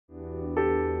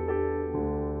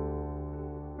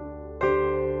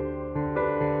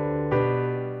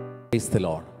Praise the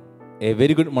Lord. A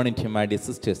very good morning to my dear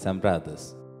sisters and brothers.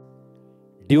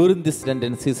 During this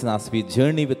Lenten season, as we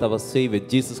journey with our Savior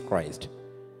Jesus Christ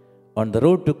on the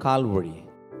road to Calvary,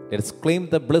 let us claim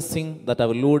the blessing that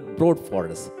our Lord brought for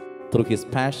us through His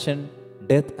passion,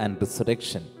 death, and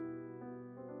resurrection.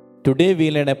 Today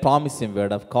we learn a promising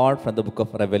word of God from the book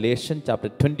of Revelation, chapter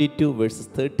 22, verses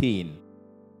 13.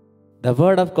 The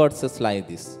word of God says like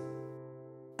this: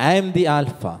 I am the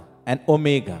Alpha and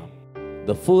Omega,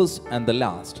 the first and the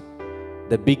last,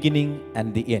 the beginning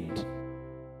and the end.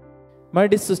 My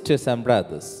dear sisters and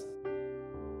brothers,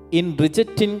 in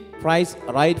rejecting Christ's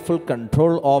rightful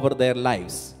control over their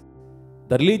lives,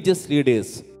 the religious leaders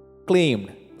claimed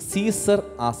Caesar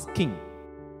as king.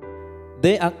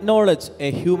 They acknowledged a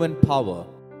human power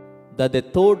that they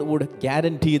thought would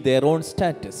guarantee their own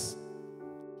status.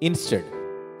 Instead,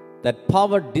 that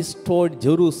power destroyed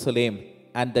Jerusalem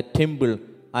and the temple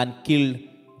and killed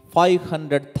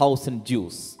 500,000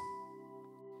 Jews.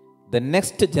 The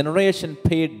next generation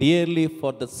paid dearly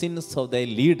for the sins of their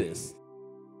leaders.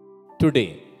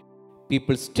 Today,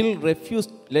 people still refuse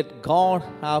to let God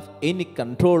have any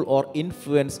control or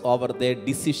influence over their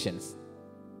decisions.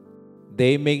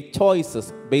 They make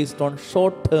choices based on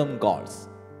short-term goals.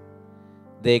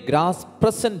 They grasp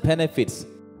present benefits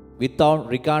without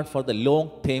regard for the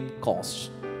long-term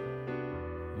cost.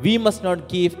 We must not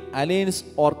give alliance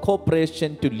or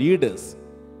cooperation to leaders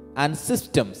and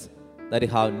systems that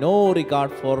have no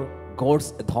regard for God's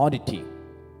authority.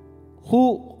 Who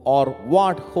or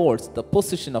what holds the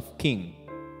position of king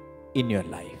in your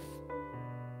life?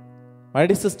 My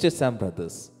dear sisters and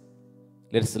brothers,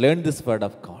 let us learn this word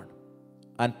of God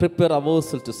and prepare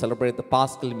ourselves to celebrate the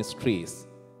Paschal mysteries.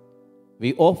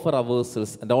 We offer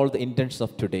ourselves and all the intentions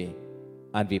of today,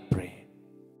 and we pray.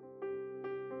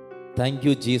 Thank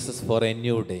you, Jesus, for a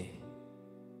new day.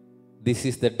 This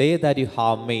is the day that you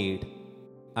have made,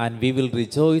 and we will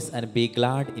rejoice and be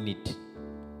glad in it.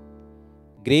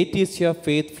 Great is your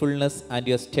faithfulness and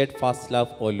your steadfast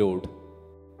love, O Lord.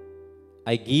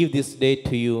 I give this day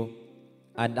to you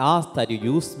and ask that you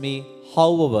use me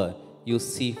however you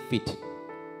see fit.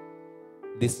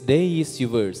 This day is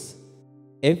yours.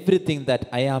 Everything that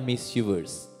I am is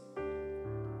yours.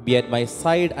 Be at my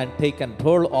side and take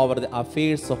control over the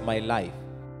affairs of my life.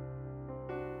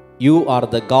 You are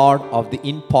the God of the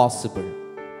impossible,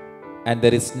 and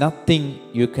there is nothing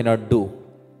you cannot do.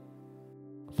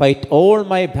 Fight all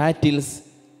my battles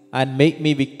and make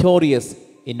me victorious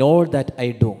in all that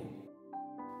I do.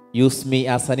 Use me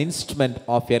as an instrument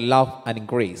of your love and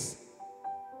grace.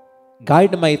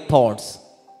 Guide my thoughts,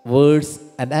 words,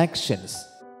 and actions,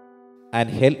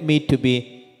 and help me to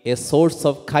be a source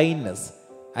of kindness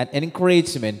and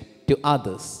encouragement to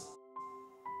others.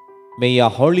 May your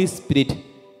Holy Spirit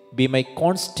be my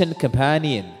constant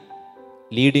companion,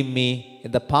 leading me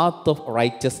in the path of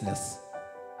righteousness.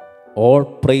 All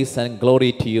praise and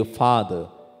glory to you, Father.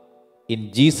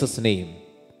 In Jesus' name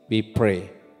we pray.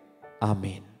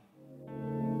 Amen.